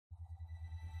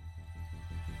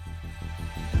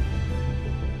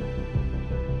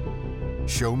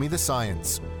Show Me the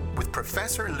Science with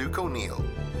Professor Luke O'Neill.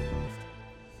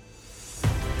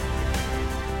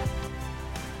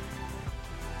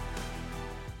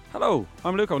 Hello,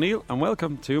 I'm Luke O'Neill and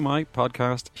welcome to my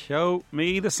podcast, Show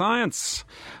Me the Science.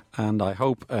 And I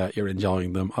hope you're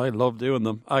enjoying them. I love doing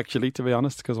them, actually, to be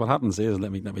honest, because what happens is, let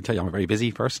me tell you, I'm a very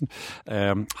busy person.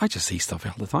 I just see stuff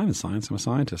all the time in science. I'm a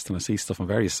scientist and I see stuff from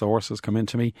various sources come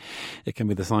into me. It can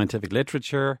be the scientific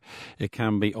literature. It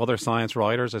can be other science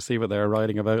writers. I see what they're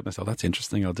writing about and I say, oh, that's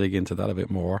interesting. I'll dig into that a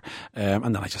bit more.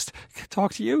 And then I just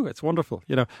talk to you. It's wonderful,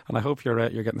 and I hope you're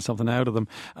getting something out of them.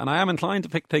 And I am inclined to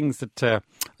pick things that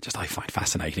I find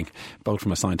fascinating, both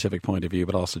from a scientific point of view,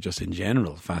 but also just in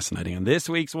general fascinating. And this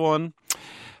week's one,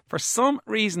 for some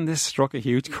reason, this struck a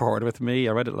huge chord with me.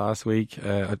 I read it last week.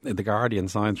 The Guardian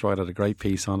science writer had a great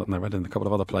piece on it, and I read it in a couple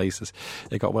of other places.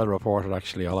 It got well reported,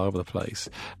 actually, all over the place.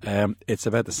 It's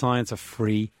about the science of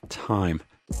free time.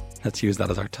 Let's use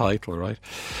that as our title, right?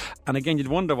 And again, you'd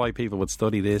wonder why people would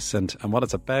study this, and what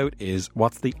it's about is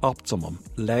what's the optimum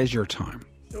leisure time.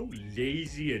 So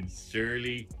lazy and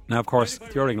surly. Now, of course,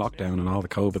 during lockdown and all the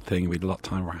COVID thing, we had a lot of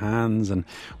time on our hands and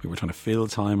we were trying to fill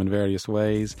time in various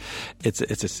ways. It's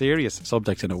a serious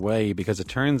subject in a way, because it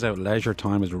turns out leisure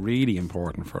time is really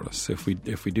important for us. If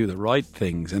we do the right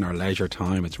things in our leisure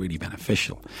time, it's really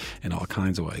beneficial in all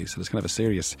kinds of ways. So there's kind of a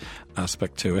serious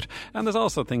aspect to it. And there's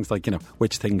also things like,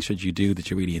 which things should you do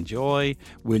that you really enjoy?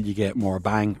 Will you get more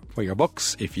bang for your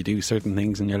bucks if you do certain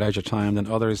things in your leisure time than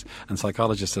others? And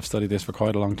psychologists have studied this for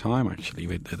quite a long time, actually.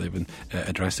 They've been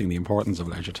addressing the importance of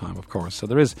leisure time, of course. So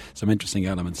there is some interesting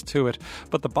elements to it.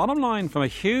 But the bottom line from a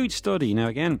huge study, now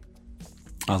again,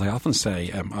 as I often say,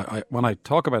 when I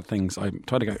talk about things, I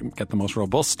try to get the most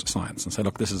robust science and say,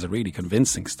 look, this is a really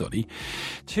convincing study.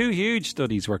 Two huge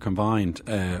studies were combined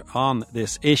on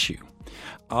this issue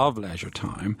of leisure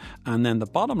time. And then the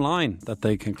bottom line that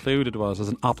they concluded was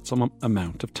an optimum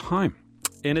amount of time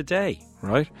in a day,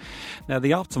 right? Now,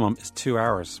 the optimum is 2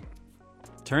 hours.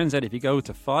 Turns out if you go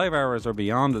to 5 hours or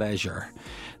beyond leisure,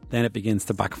 then it begins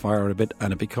to backfire a bit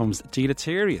and it becomes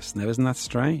deleterious. Now, isn't that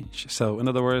strange? So, in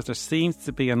other words, there seems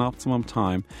to be an optimum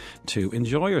time to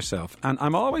enjoy yourself. And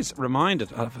I'm always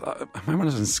reminded of, I remember when I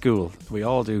was in school, we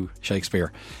all do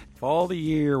Shakespeare. If all the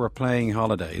year we're playing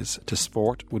holidays, to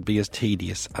sport would be as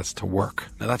tedious as to work.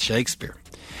 Now, that's Shakespeare.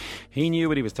 He knew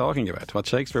what he was talking about. What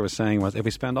Shakespeare was saying was, if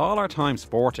we spend all our time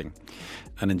sporting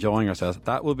and enjoying ourselves,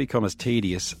 that will become as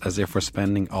tedious as if we're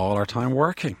spending all our time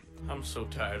working. I'm so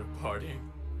tired of partying.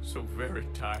 So very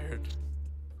tired.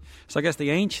 So I guess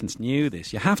the ancients knew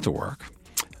this. You have to work,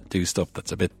 do stuff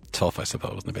that's a bit tough, I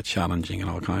suppose, and a bit challenging in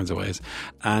all kinds of ways.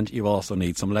 And you also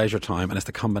need some leisure time. And it's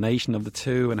the combination of the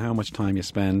two and how much time you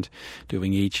spend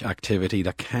doing each activity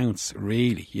that counts,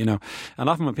 really, And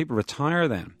often when people retire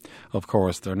then, of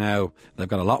course, they've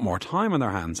got a lot more time on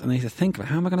their hands. And they need to think,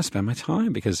 how am I going to spend my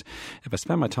time? Because if I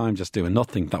spend my time just doing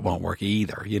nothing, that won't work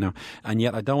either, And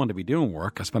yet I don't want to be doing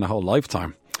work. I spend a whole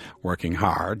lifetime working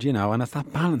hard, and it's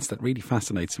that balance that really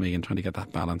fascinates me, and trying to get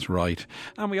that balance right.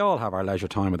 And we all have our leisure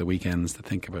time at the weekends to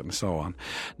think about and so on.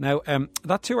 Now,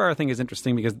 that 2 hour thing is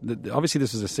interesting because obviously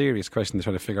this is a serious question to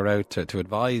try to figure out to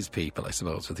advise people, I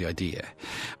suppose, with the idea.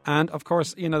 And of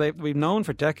course, we've known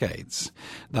for decades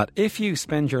that if you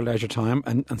spend your leisure time,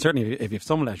 and certainly if you have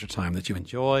some leisure time that you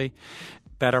enjoy,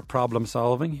 better problem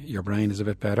solving, your brain is a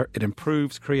bit better. It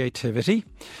improves creativity.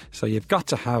 So you've got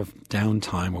to have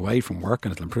downtime away from work,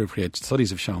 and it'll improve creativity.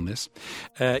 Studies have shown this.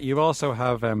 You also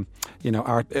have,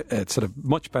 sort of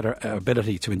much better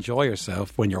ability to enjoy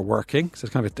yourself when you're working. So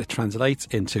it translates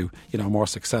into, a more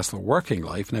successful working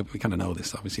life. Now, we kind of know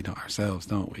this, obviously, not ourselves,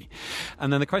 don't we?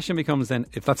 And then the question becomes then,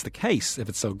 if that's the case, if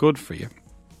it's so good for you,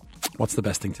 what's the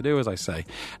best thing to do, as I say?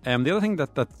 The other thing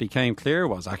that became clear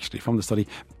was actually from the study,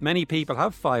 many people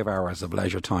have 5 hours of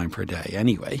leisure time per day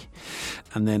anyway.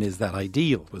 And then is that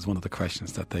ideal was one of the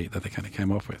questions that they kind of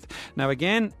came up with. Now,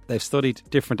 again, they've studied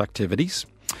different activities.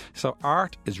 So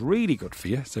art is really good for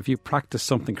you. So if you practice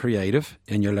something creative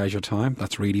in your leisure time,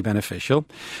 that's really beneficial.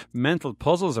 Mental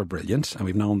puzzles are brilliant, and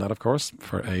we've known that, of course,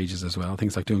 for ages as well.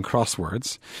 Things like doing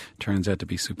crosswords turns out to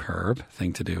be a superb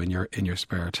thing to do in your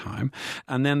spare time.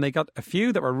 And then they got a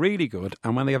few that were really good,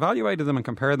 and when they evaluated them and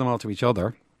compared them all to each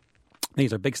other,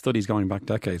 these are big studies going back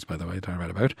decades, by the way, that I read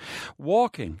about.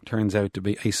 Walking turns out to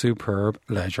be a superb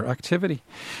leisure activity.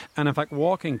 And in fact,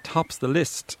 walking tops the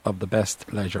list of the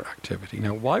best leisure activity.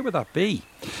 Now, why would that be?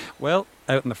 Well,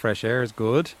 out in the fresh air is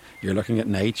good. You're looking at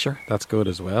nature, that's good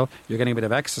as well. You're getting a bit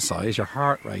of exercise, your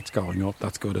heart rate's going up,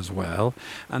 that's good as well.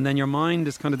 And then your mind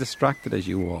is kind of distracted as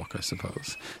you walk, I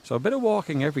suppose. So a bit of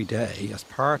walking every day as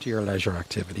part of your leisure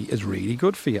activity is really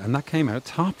good for you, and that came out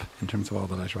top in terms of all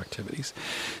the leisure activities.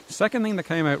 The second thing that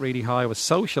came out really high was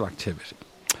social activity.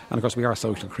 And of course we are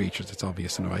social creatures, it's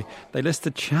obvious in a way. They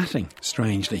listed chatting,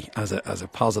 strangely, as a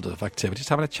positive activity. Just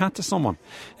having a chat to someone.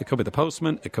 It could be the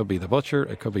postman, it could be the butcher,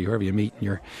 it could be whoever you meet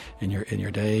in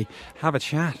your day. Have a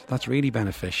chat. That's really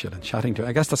beneficial. And chatting to,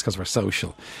 I guess that's because we're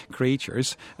social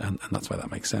creatures, and that's why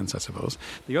that makes sense, I suppose.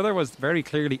 The other was very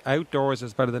clearly outdoors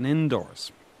is better than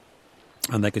indoors.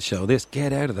 And they could show this,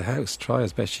 get out of the house, try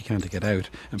as best you can to get out.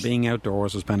 And being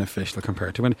outdoors was beneficial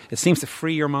compared to when it seems to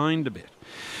free your mind a bit.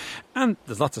 And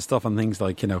there's lots of stuff on things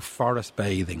like, forest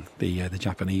bathing. The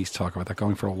Japanese talk about that.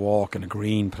 Going for a walk in a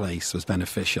green place was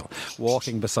beneficial.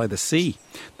 Walking beside the sea,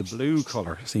 the blue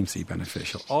colour seems to be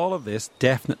beneficial. All of this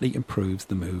definitely improves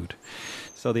the mood.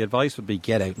 So the advice would be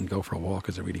get out and go for a walk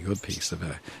is a really good piece of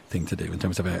thing to do in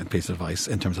terms of a piece of advice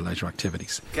in terms of leisure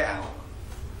activities. Get out.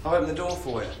 I'll open the door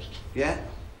for you. Yeah?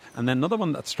 And then another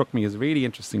one that struck me as really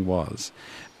interesting was,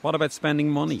 what about spending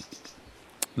money?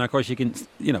 Now, of course, you can,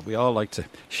 we all like to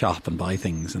shop and buy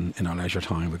things in our leisure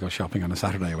time. We go shopping on a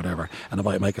Saturday or whatever, and it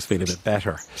might make us feel a bit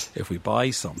better if we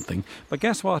buy something. But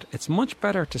guess what? It's much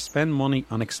better to spend money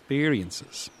on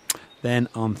experiences than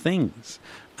on things.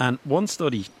 And one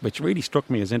study which really struck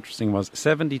me as interesting was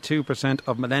 72%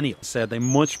 of millennials said they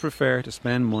much prefer to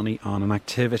spend money on an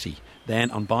activity than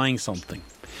on buying something.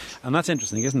 And that's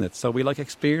interesting, isn't it? So we like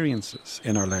experiences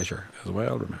in our leisure as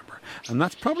well, remember. And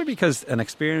that's probably because an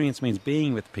experience means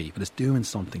being with people. It's doing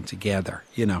something together,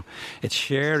 It's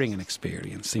sharing an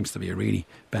experience seems to be a really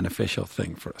beneficial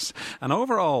thing for us. And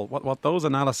overall, what those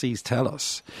analyses tell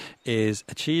us is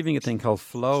achieving a thing called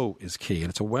flow is key. And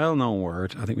it's a well-known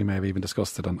word. I think we may have even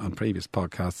discussed it on previous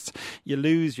podcasts. You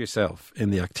lose yourself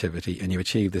in the activity and you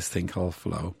achieve this thing called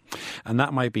flow. And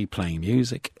that might be playing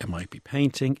music. It might be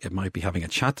painting. It might be having a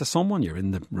chat to someone. You're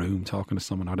in the room talking to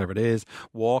someone, whatever it is.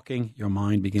 Walking, your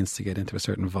mind begins to get into a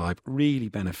certain vibe. Really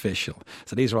beneficial.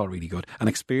 So these are all really good. And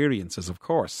experiences, of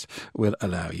course, will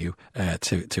allow you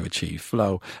to achieve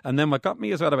flow. And then what got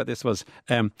me as well about this was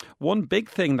one big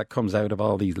thing that comes out of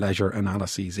all these leisure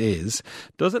analyses is,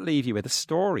 does it leave you with a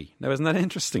story? Now, isn't that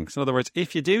interesting? So in other words,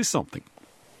 if you do something,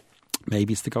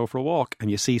 maybe it's to go for a walk and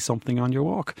you see something on your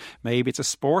walk. Maybe it's a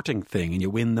sporting thing and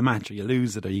you win the match or you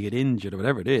lose it or you get injured or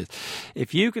whatever it is.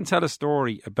 If you can tell a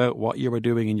story about what you were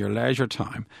doing in your leisure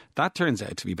time, that turns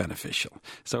out to be beneficial.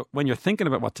 So when you're thinking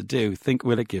about what to do, think,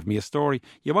 will it give me a story?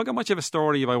 You won't get much of a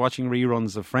story by watching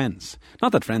reruns of Friends.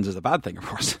 Not that Friends is a bad thing, of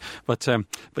course, but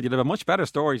you'll have a much better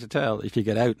story to tell if you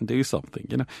get out and do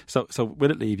something, So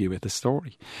will it leave you with a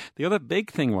story? The other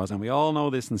big thing was, and we all know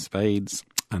this in spades,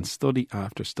 and study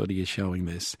after study is showing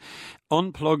this,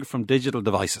 unplug from digital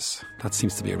devices. That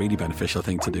seems to be a really beneficial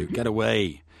thing to do. Get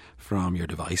away from your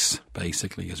device,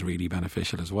 basically, is really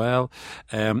beneficial as well.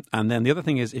 And then the other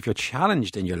thing is, if you're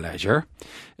challenged in your leisure,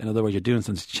 in other words, you're doing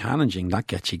something challenging, that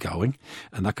gets you going.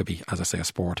 And that could be, as I say, a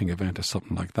sporting event or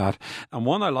something like that. And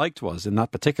one I liked was, in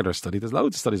that particular study, there's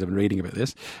loads of studies I've been reading about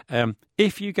this,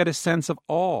 if you get a sense of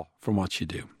awe from what you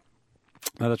do.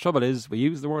 Now, the trouble is, we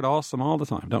use the word awesome all the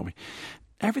time, don't we?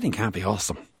 Everything can't be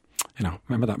awesome.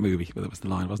 Remember that movie? Well, it was the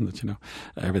line, wasn't it?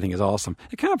 Everything is awesome.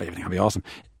 It can't be. Everything can be awesome.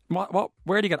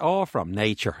 Where do you get awe from?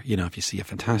 Nature. If you see a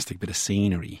fantastic bit of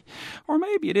scenery, or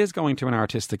maybe it is going to an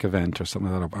artistic event or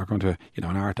something like that, or going to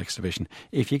an art exhibition.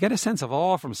 If you get a sense of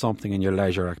awe from something in your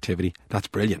leisure activity, that's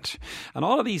brilliant. And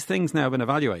all of these things now have been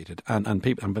evaluated and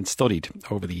people have been studied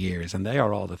over the years, and they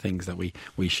are all the things that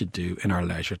we should do in our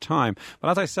leisure time.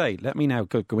 But as I say, let me now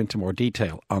go into more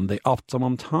detail on the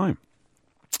optimum time.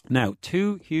 Now,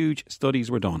 2 huge studies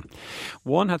were done.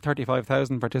 One had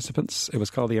 35,000 participants. It was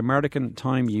called the American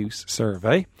Time Use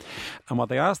Survey. And what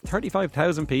they asked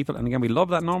 35,000 people, and again, we love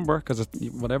that number because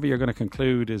whatever you're going to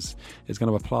conclude is going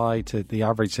to apply to the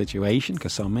average situation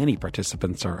because so many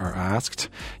participants are asked.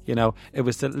 It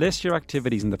was to list your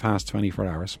activities in the past 24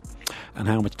 hours and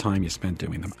how much time you spent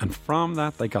doing them. And from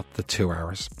that, they got the 2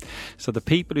 hours. So the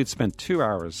people who'd spent 2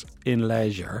 hours in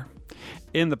leisure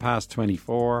in the past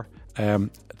 24,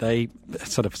 they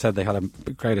sort of said they had a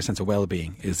greater sense of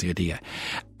well-being is the idea.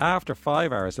 After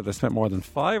 5 hours, if they spent more than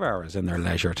 5 hours in their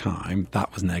leisure time,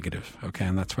 that was negative. Okay,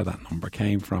 and that's where that number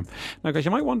came from. Now, because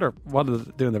you might wonder, what are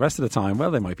they doing the rest of the time?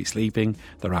 Well, they might be sleeping,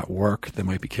 they're at work, they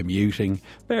might be commuting,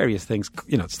 various things,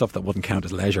 stuff that wouldn't count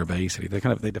as leisure, basically.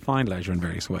 They define leisure in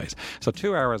various ways. So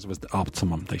 2 hours was the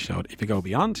optimum, they showed. If you go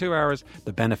beyond 2 hours,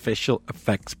 the beneficial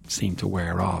effects seem to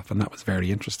wear off, and that was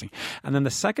very interesting. And then the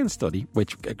second study,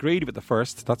 which agreed with the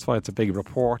first, that's why it's a big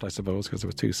report, I suppose, because there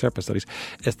were two separate studies,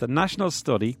 is the national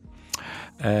study.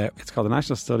 It's called the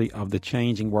National Study of the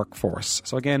Changing Workforce.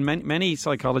 So again, many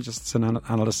psychologists and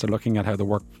analysts are looking at how the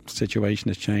work situation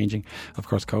is changing. Of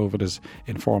course, COVID is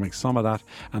informing some of that,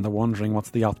 and they're wondering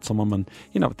what's the optimum. And,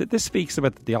 this speaks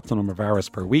about the optimum of hours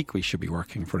per week we should be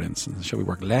working, for instance. Should we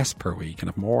work less per week and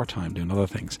have more time doing other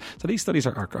things? So these studies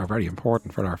are very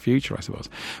important for our future, I suppose.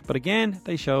 But again,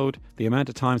 they showed the amount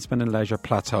of time spent in leisure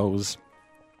plateaus.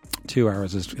 2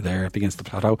 hours is there, it begins to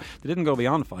plateau. They didn't go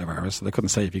beyond 5 hours, so they couldn't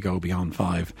say if you go beyond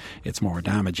 5 it's more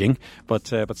damaging, but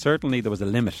certainly there was a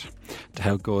limit to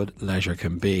how good leisure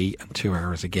can be, and 2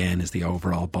 hours again is the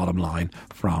overall bottom line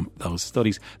from those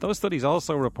studies. Those studies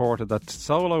also reported that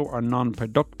solo or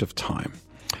non-productive time,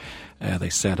 they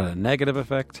said, had a negative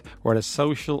effect, whereas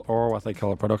social or what they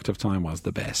call productive time was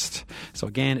the best. So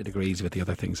again, it agrees with the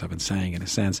other things I've been saying in a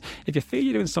sense. If you feel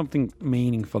you're doing something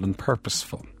meaningful and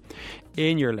purposeful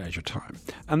in your leisure time,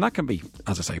 and that can be,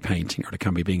 as I say, painting, or it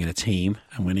can be being in a team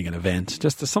and winning an event,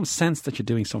 just there's some sense that you're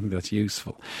doing something that's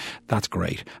useful, that's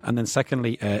great. And then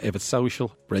secondly, if it's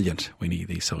social, brilliant, we need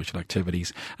these social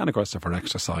activities. And of course, if we're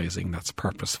exercising, that's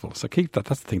purposeful. So keep that's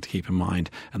the thing to keep in mind,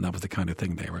 and that was the kind of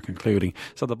thing they were concluding.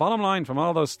 So the bottom line from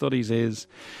all those studies is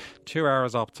 2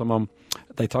 hours optimum.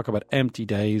 They talk about empty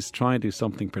days, try and do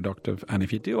something productive, and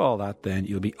if you do all that, then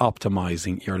you'll be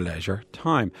optimising your leisure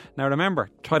time. Now remember,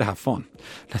 try to have fun.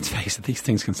 Let's face it, these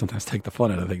things can sometimes take the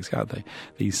fun out of things, can't they?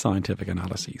 These scientific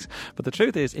analyses. But the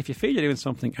truth is, if you feel you're doing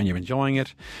something and you're enjoying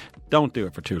it, don't do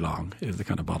it for too long, is the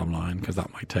kind of bottom line, because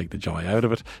that might take the joy out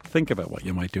of it. Think about what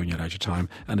you might do in your leisure time,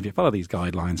 and if you follow these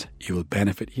guidelines, you will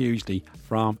benefit hugely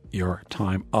from your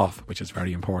time off, which is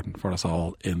very important for us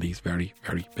all in these very,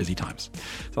 very busy times.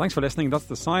 So thanks for listening. That's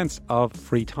The Science of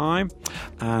Free Time,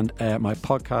 and my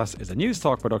podcast is a News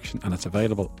Talk production, and it's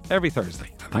available every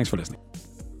Thursday. And thanks for listening.